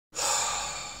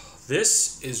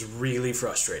This is really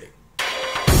frustrating.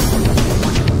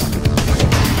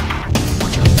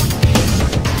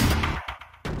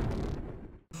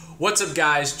 What's up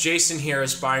guys, Jason here,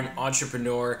 aspiring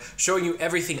entrepreneur, showing you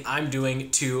everything I'm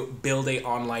doing to build an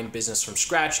online business from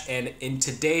scratch. And in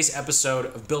today's episode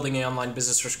of Building an Online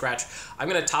Business from Scratch, I'm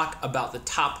gonna talk about the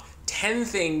top 10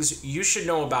 things you should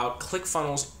know about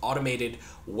ClickFunnels automated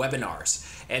webinars.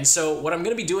 And so what I'm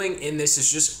gonna be doing in this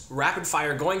is just rapid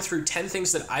fire going through 10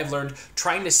 things that I've learned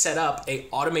trying to set up an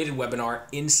automated webinar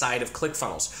inside of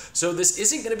ClickFunnels. So this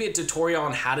isn't gonna be a tutorial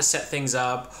on how to set things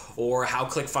up or how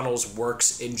ClickFunnels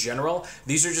works in general.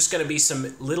 These are just gonna be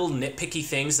some little nitpicky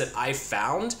things that I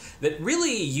found that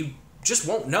really you just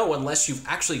won't know unless you've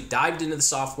actually dived into the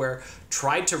software,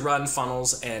 tried to run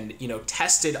funnels and,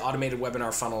 tested automated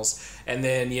webinar funnels, and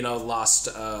then, lost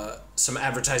some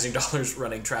advertising dollars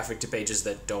running traffic to pages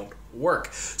that don't work.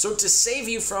 So to save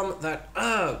you from that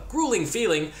grueling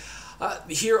feeling,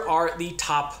 here are the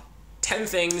top 10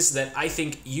 things that I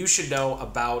think you should know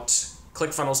about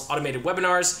ClickFunnels automated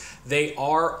webinars. They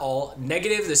are all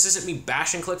negative. This isn't me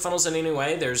bashing ClickFunnels in any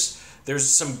way. There's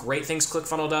some great things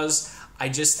ClickFunnels does. I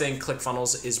just think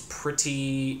ClickFunnels is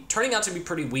turning out to be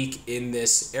pretty weak in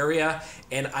this area,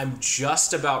 and I'm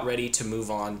just about ready to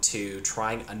move on to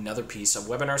trying another piece of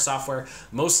webinar software,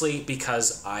 mostly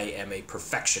because I am a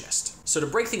perfectionist. So to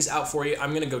break things out for you,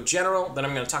 I'm gonna go general, then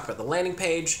I'm gonna talk about the landing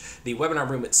page, the webinar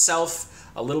room itself,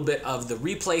 a little bit of the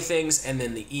replay things, and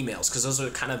then the emails, because those are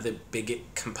kind of the big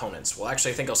components. Well,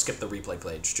 actually, I think I'll skip the replay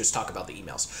page, just talk about the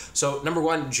emails. So number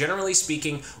one, generally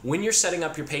speaking, when you're setting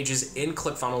up your pages in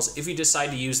ClickFunnels, if you decide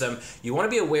to use them, you want to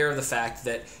be aware of the fact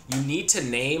that you need to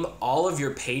name all of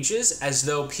your pages as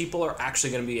though people are actually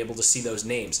going to be able to see those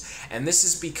names. And this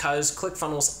is because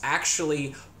ClickFunnels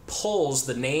actually pulls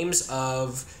the names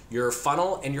of your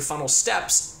funnel and your funnel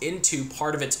steps into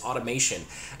part of its automation.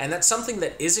 And that's something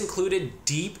that is included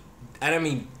deep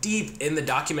in the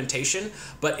documentation,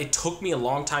 but it took me a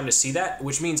long time to see that,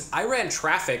 which means I ran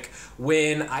traffic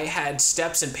when I had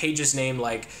steps and pages named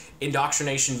like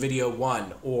Indoctrination Video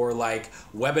 1 or like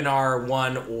Webinar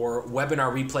 1 or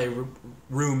Webinar Replay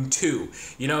Room 2.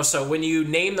 So when you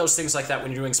name those things like that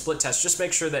when you're doing split tests, just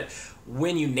make sure that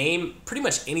when you name pretty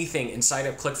much anything inside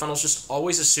of ClickFunnels, just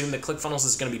always assume that ClickFunnels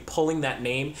is going to be pulling that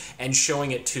name and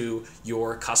showing it to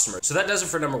your customers. So that does it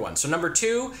for number one. So number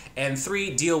 2 and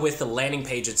 3 deal with the landing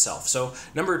page itself. So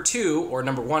number 2 or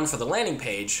number 1 for the landing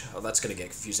page, that's going to get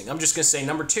confusing. I'm just going to say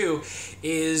number 2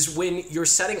 is when you're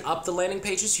setting up the landing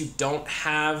pages, you don't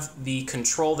have the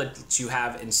control that you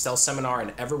have in Stealth Seminar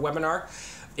and EverWebinar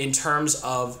in terms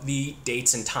of the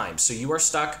dates and times. So you are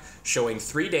stuck showing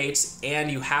 3 dates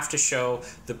and you have to show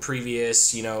the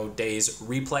previous, day's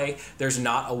replay. There's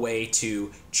not a way to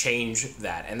change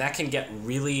that. And that can get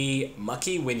really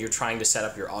mucky when you're trying to set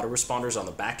up your autoresponders on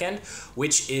the back end,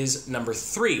 which is number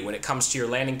 3 when it comes to your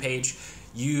landing page.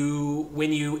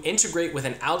 When you integrate with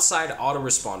an outside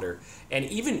autoresponder, and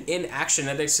even in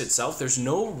Actionetics itself, there's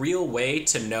no real way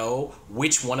to know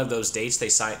which one of those dates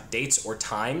or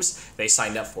times they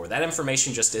signed up for. That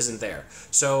information just isn't there.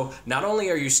 So not only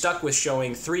are you stuck with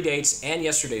showing 3 dates and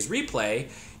yesterday's replay,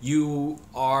 you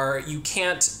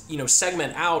can't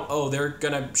segment out, oh, they're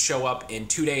gonna show up in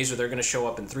 2 days, or they're gonna show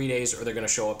up in 3 days, or they're gonna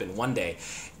show up in 1 day.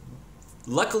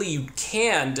 Luckily, you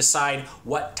can decide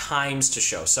what times to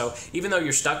show. So even though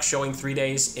you're stuck showing 3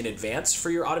 days in advance for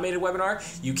your automated webinar,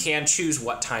 you can choose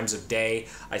what times of day.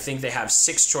 I think they have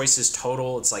 6 choices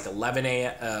total. It's like 11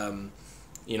 a.m.,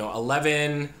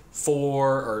 11,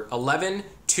 4, or 11,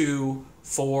 2,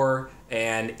 4,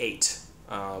 and 8.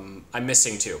 I'm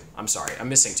missing 2. I'm sorry, I'm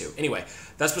missing 2. Anyway,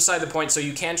 that's beside the point. So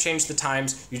you can change the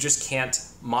times, you just can't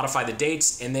modify the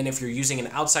dates. And then if you're using an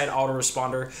outside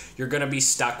autoresponder, you're gonna be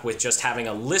stuck with just having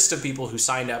a list of people who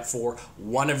signed up for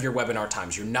one of your webinar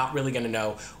times. You're not really gonna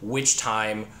know which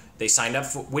time they signed up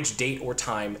for, which date or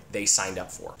time they signed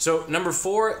up for. So number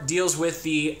 4 deals with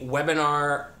the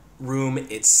webinar room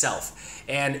itself.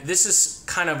 And this is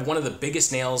kind of one of the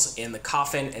biggest nails in the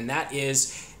coffin, and that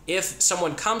is if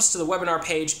someone comes to the webinar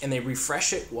page and they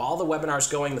refresh it while the webinar is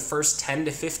going the first 10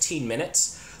 to 15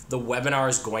 minutes, the webinar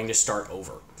is going to start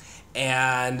over.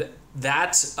 And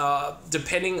that,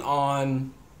 depending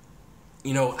on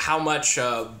how much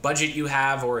budget you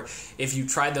have, or if you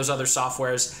tried those other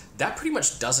softwares, that pretty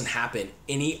much doesn't happen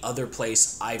any other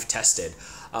place I've tested.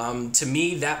 To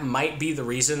me, that might be the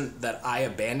reason that I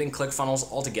abandoned ClickFunnels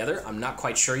altogether. I'm not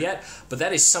quite sure yet, but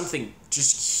that is something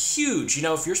just huge.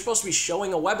 If you're supposed to be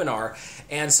showing a webinar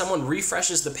and someone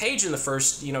refreshes the page in the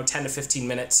first, 10 to 15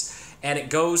 minutes and it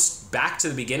goes back to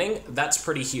the beginning, that's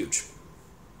pretty huge.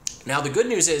 Now, the good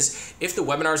news is if the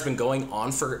webinar has been going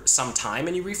on for some time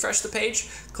and you refresh the page,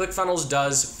 ClickFunnels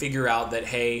does figure out that,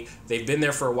 hey, they've been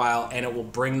there for a while, and it will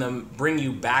bring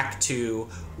you back to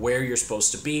where you're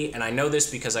supposed to be. And I know this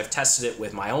because I've tested it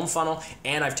with my own funnel,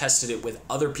 and I've tested it with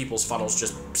other people's funnels,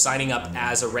 just signing up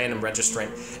as a random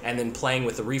registrant and then playing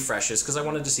with the refreshes, because I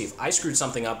wanted to see if I screwed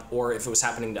something up or if it was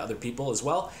happening to other people as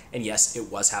well. And yes,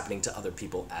 it was happening to other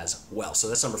people as well. So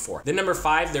that's number 4. Then number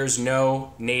 5, there's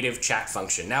no native chat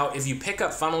function. Now, if you pick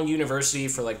up Funnel University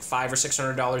for like $500 or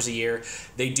 $600 a year,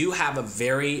 they do have a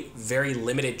very, very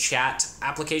limited chat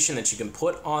application that you can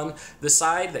put on the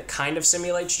side that kind of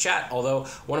simulates chat. Although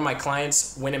one of my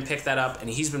clients went and picked that up, and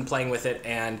he's been playing with it,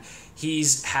 and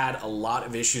he's had a lot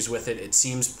of issues with it. It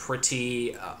seems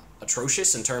pretty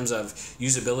atrocious in terms of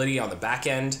usability on the back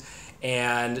end.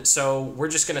 And so we're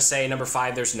just going to say number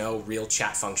 5, there's no real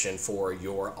chat function for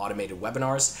your automated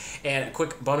webinars. And a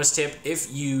quick bonus tip,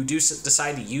 if you do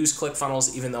decide to use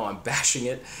ClickFunnels, even though I'm bashing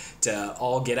it to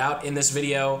all get out in this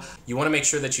video, you want to make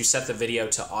sure that you set the video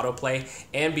to autoplay,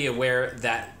 and be aware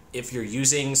that if you're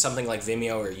using something like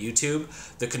Vimeo or YouTube,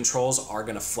 the controls are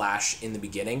going to flash in the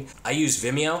beginning. I use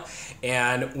Vimeo,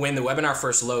 and when the webinar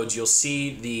first loads, you'll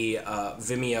see the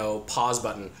Vimeo pause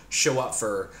button show up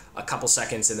for a couple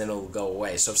seconds, and then it'll go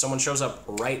away. So if someone shows up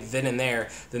right then and there,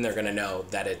 then they're going to know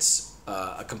that it's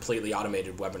a completely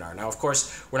automated webinar. Now, of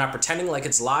course, we're not pretending like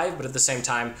it's live, but at the same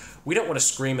time, we don't want to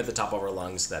scream at the top of our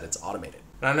lungs that it's automated.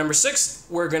 Now, number 6,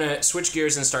 we're going to switch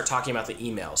gears and start talking about the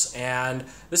emails. And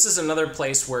this is another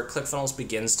place where ClickFunnels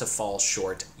begins to fall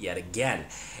short yet again.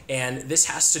 And this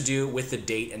has to do with the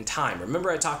date and time. Remember,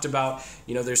 I talked about,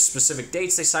 there's specific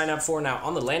dates they sign up for. Now,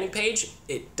 on the landing page,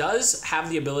 it does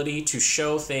have the ability to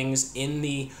show things in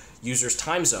the user's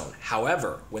time zone.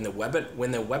 However, when the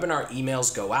webinar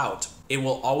emails go out, it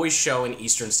will always show in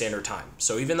Eastern Standard Time.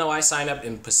 So even though I sign up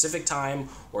in Pacific Time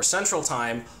or Central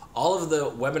Time, all of the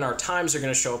webinar times are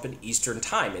going to show up in Eastern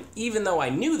Time. And even though I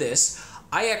knew this,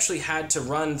 I actually had to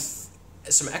run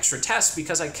some extra tests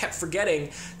because I kept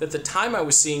forgetting that the time I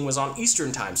was seeing was on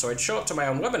Eastern Time. So I'd show up to my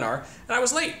own webinar and I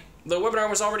was late. The webinar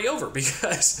was already over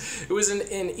because it was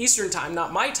in Eastern Time,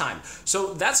 not my time.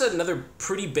 So that's another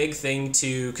pretty big thing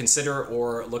to consider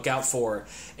or look out for.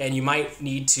 And you might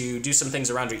need to do some things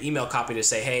around your email copy to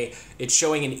say, hey, it's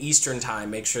showing in Eastern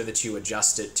Time. Make sure that you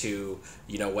adjust it to,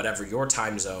 whatever your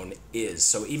time zone is.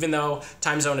 So even though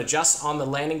time zone adjusts on the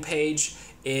landing page,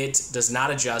 it does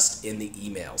not adjust in the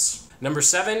emails. Number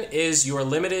 7 is you're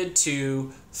limited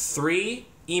to 3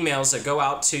 emails that go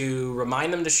out to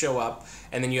remind them to show up,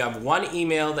 and then you have 1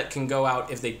 email that can go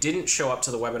out if they didn't show up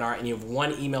to the webinar, and you have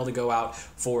 1 email to go out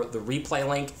for the replay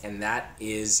link, and that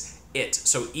is it.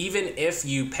 So even if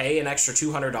you pay an extra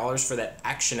 $200 for that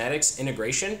Actionetics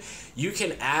integration, you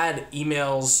can add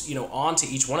emails, onto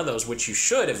each one of those, which you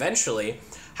should eventually.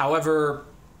 However,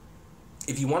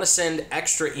 if you want to send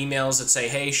extra emails that say,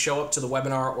 hey, show up to the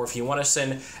webinar, or if you want to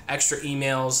send extra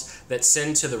emails that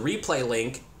send to the replay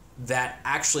link that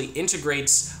actually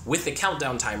integrates with the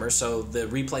countdown timer, so the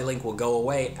replay link will go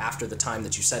away after the time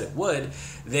that you said it would,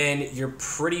 then you're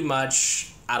pretty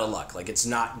much out of luck. Like, it's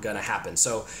not going to happen.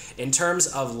 So in terms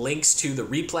of links to the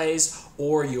replays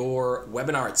or your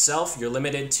webinar itself, you're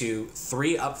limited to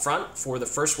 3 upfront for the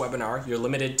first webinar. You're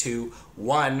limited to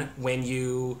 1 when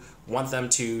you want them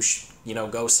to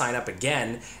go sign up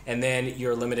again, and then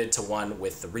you're limited to 1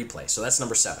 with the replay. So that's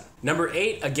number 7. Number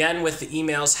 8, again with the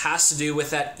emails, has to do with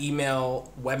that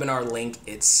email webinar link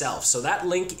itself. So that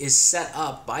link is set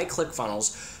up by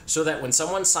ClickFunnels so that when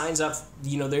someone signs up,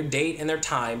 their date and their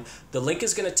time, the link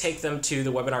is going to take them to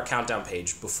the webinar countdown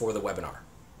page before the webinar.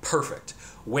 Perfect.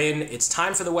 When it's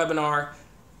time for the webinar,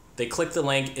 they click the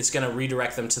link, it's going to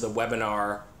redirect them to the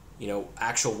webinar,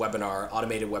 actual webinar,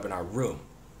 automated webinar room.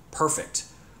 Perfect.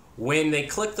 When they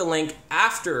click the link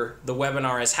after the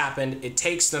webinar has happened, it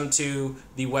takes them to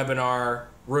the webinar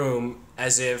room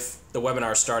as if the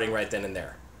webinar is starting right then and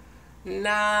there.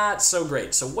 Not so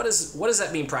great. So what does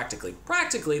that mean practically?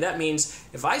 Practically, that means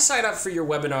if I sign up for your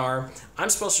webinar, I'm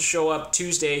supposed to show up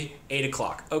Tuesday, 8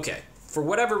 o'clock. Okay, for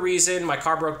whatever reason, my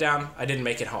car broke down, I didn't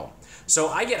make it home. So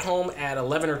I get home at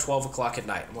 11 or 12 o'clock at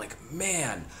night. I'm like,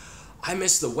 man, I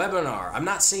missed the webinar. I'm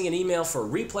not seeing an email for a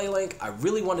replay link. I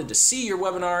really wanted to see your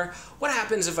webinar. What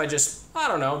happens if I just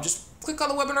click on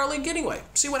the webinar link anyway?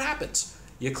 See what happens.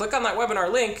 You click on that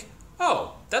webinar link.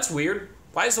 Oh, that's weird.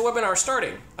 Why is the webinar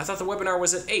starting? I thought the webinar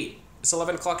was at 8. It's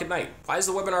 11 o'clock at night. Why is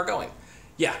the webinar going?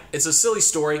 Yeah, it's a silly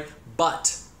story,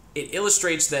 but it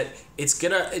illustrates that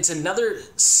it's another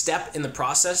step in the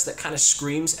process that kind of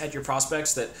screams at your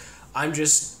prospects that I'm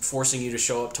just forcing you to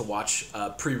show up to watch a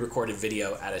pre-recorded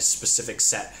video at a specific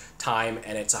set time,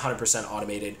 and it's 100%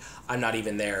 automated. I'm not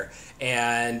even there.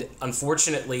 And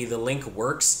unfortunately, the link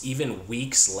works even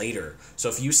weeks later. So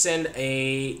if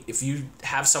you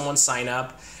have someone sign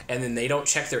up and then they don't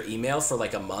check their email for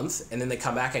like a month, and then they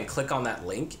come back and click on that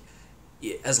link,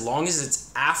 as long as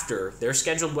it's after their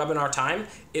scheduled webinar time,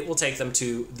 it will take them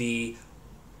to the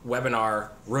webinar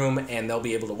room, and they'll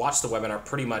be able to watch the webinar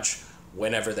pretty much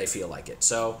whenever they feel like it.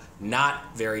 So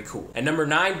not very cool. And number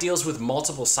 9 deals with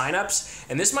multiple signups.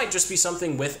 And this might just be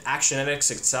something with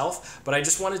Actionetics itself, but I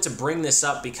just wanted to bring this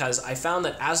up because I found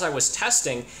that as I was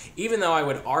testing, even though I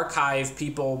would archive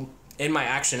people in my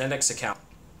Actionetics account,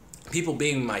 people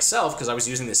being myself, because I was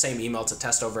using the same email to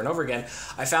test over and over again,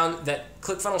 I found that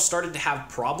ClickFunnels started to have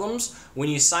problems when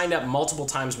you signed up multiple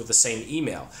times with the same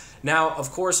email. Now,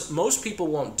 of course, most people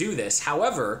won't do this.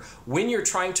 However, when you're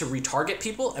trying to retarget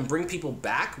people and bring people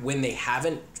back when they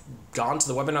haven't gone to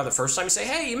the webinar the first time, you say,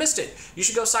 hey, you missed it. You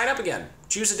should go sign up again.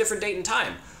 Choose a different date and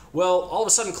time. Well, all of a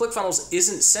sudden, ClickFunnels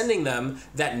isn't sending them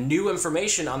that new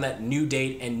information on that new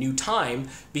date and new time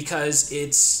because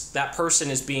that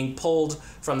person is being pulled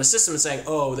from the system and saying,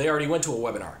 oh, they already went to a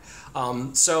webinar.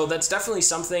 So that's definitely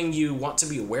something you want to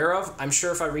be aware of. I'm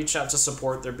sure if I reached out to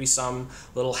support, there'd be some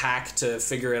little hack to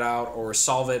figure it out or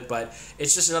solve it, but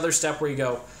it's just another step where you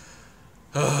go,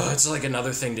 oh, it's like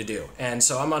another thing to do. And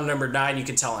so I'm on number 9. You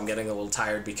can tell I'm getting a little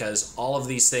tired because all of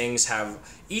these things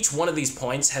each one of these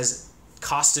points has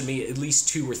costed me at least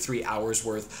 2 or 3 hours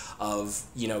worth of,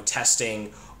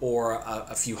 testing or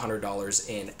a few $100s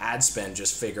in ad spend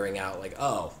just figuring out like,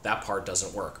 oh, that part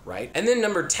doesn't work, right? And then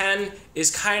number 10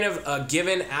 is kind of a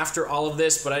given after all of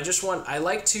this, but I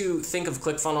like to think of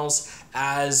ClickFunnels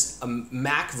as a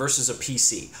Mac versus a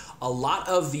PC. A lot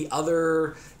of the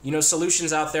other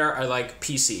solutions out there are like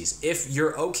PCs. If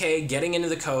you're okay getting into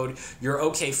the code, you're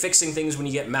okay fixing things when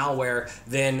you get malware,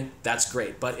 then that's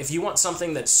great. But if you want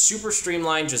something that's super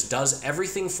streamlined, just does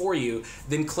everything for you,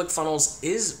 then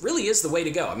ClickFunnels really is the way to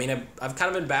go. I mean, I've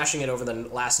kind of been bashing it over the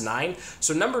last 9.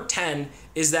 So number 10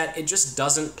 is that it just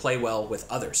doesn't play well with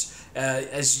others.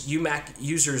 As you Mac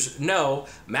users know,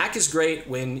 Mac is great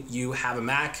when you have a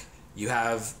Mac. You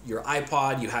have your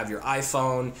iPod, you have your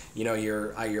iPhone,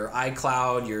 your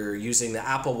iCloud, you're using the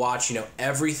Apple Watch,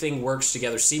 everything works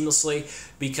together seamlessly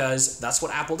because that's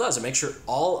what Apple does. It makes sure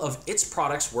all of its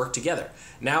products work together.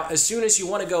 Now, as soon as you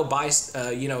want to go buy,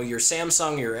 your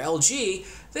Samsung, your LG,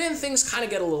 then things kind of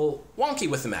get a little wonky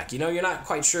with the Mac. You're not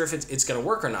quite sure if it's going to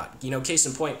work or not. Case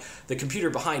in point, the computer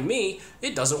behind me,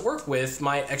 it doesn't work with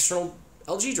my external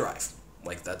LG drive.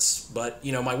 But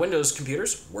my Windows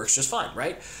computers works just fine,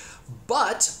 right?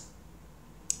 But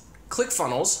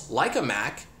ClickFunnels, like a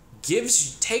Mac,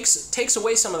 takes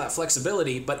away some of that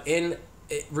flexibility, but in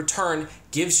return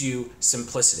gives you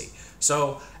simplicity.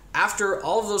 So after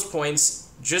all of those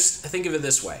points, just think of it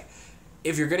this way.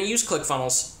 If you're going to use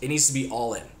ClickFunnels, it needs to be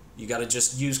all in. You got to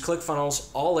just use ClickFunnels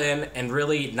all in and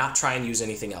really not try and use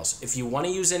anything else. If you want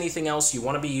to use anything else, you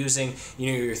want to be using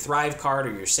your Thrive card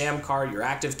or your SAM card, your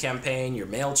ActiveCampaign, your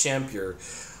MailChimp, your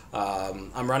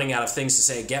I'm running out of things to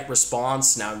say. Get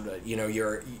Response. Now, you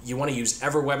want to use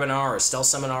EverWebinar or Stealth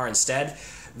Seminar instead,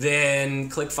 then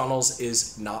ClickFunnels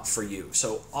is not for you.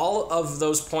 So all of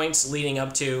those points leading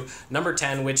up to number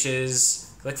 10, which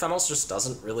is ClickFunnels just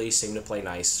doesn't really seem to play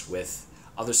nice with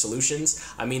other solutions.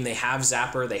 I mean, they have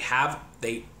Zapper,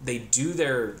 they do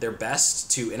their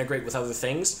best to integrate with other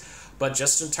things, but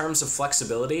just in terms of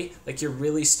flexibility, you're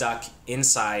really stuck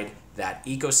inside that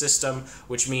ecosystem,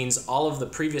 which means all of the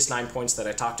previous 9 points that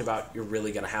I talked about, you're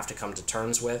really going to have to come to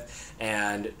terms with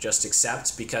and just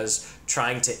accept, because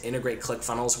trying to integrate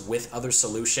ClickFunnels with other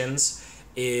solutions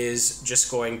is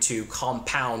just going to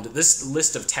compound. This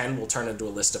list of 10 will turn into a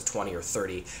list of 20 or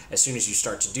 30 as soon as you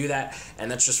start to do that.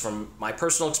 And that's just from my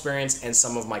personal experience and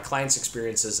some of my clients'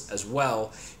 experiences as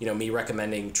well. Me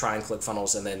recommending trying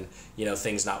ClickFunnels and then,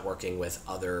 things not working with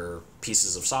other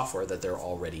pieces of software that they're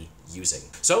already using.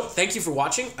 So thank you for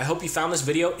watching. I hope you found this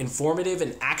video informative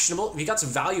and actionable. If you got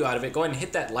some value out of it, go ahead and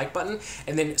hit that like button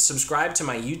and then subscribe to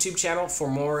my YouTube channel for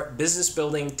more business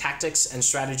building tactics and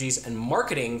strategies and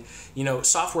marketing,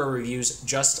 software reviews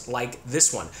just like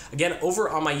this one. Again, over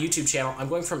on my YouTube channel, I'm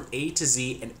going from A to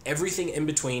Z and everything in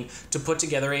between to put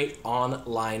together an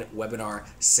online webinar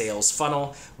sales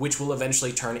funnel, which will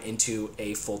eventually turn into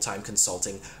a full-time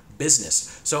consulting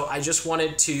business. So I just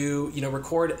wanted to,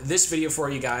 record this video for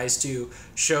you guys to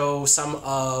show some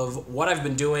of what I've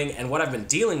been doing and what I've been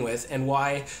dealing with and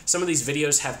why some of these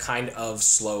videos have kind of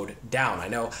slowed down. I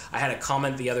know I had a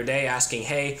comment the other day asking,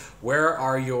 hey, where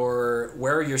are your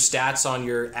stats on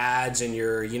your ads and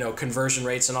your, conversion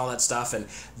rates and all that stuff? And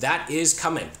that is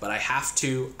coming, but I have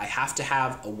to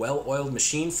have a well-oiled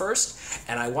machine first,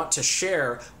 and I want to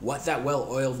share what that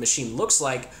well-oiled machine looks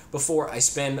like before I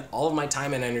spend all of my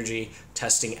time and energy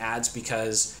testing ads,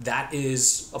 because that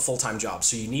is a full-time job.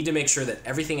 So you need to make sure that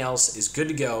everything else is good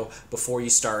to go before you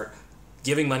start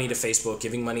giving money to Facebook,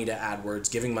 giving money to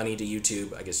AdWords, giving money to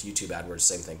YouTube. I guess YouTube AdWords,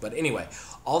 same thing. But anyway,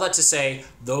 all that to say,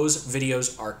 those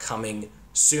videos are coming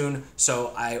soon.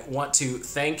 So I want to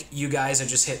thank you guys. I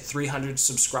just hit 300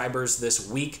 subscribers this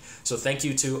week. So thank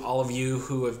you to all of you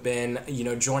who have been,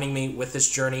 joining me with this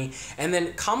journey. And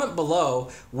then comment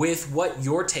below with what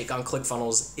your take on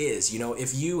ClickFunnels is.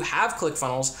 If you have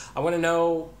ClickFunnels, I want to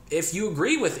know if you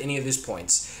agree with any of these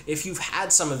points, if you've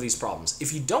had some of these problems.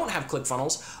 If you don't have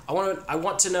ClickFunnels, I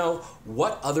want to know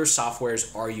what other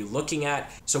softwares are you looking at,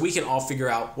 so we can all figure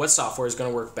out what software is going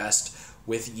to work best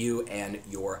with you and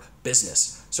your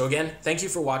business. So again, thank you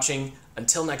for watching.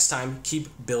 Until next time, keep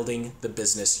building the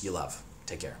business you love.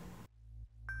 Take care.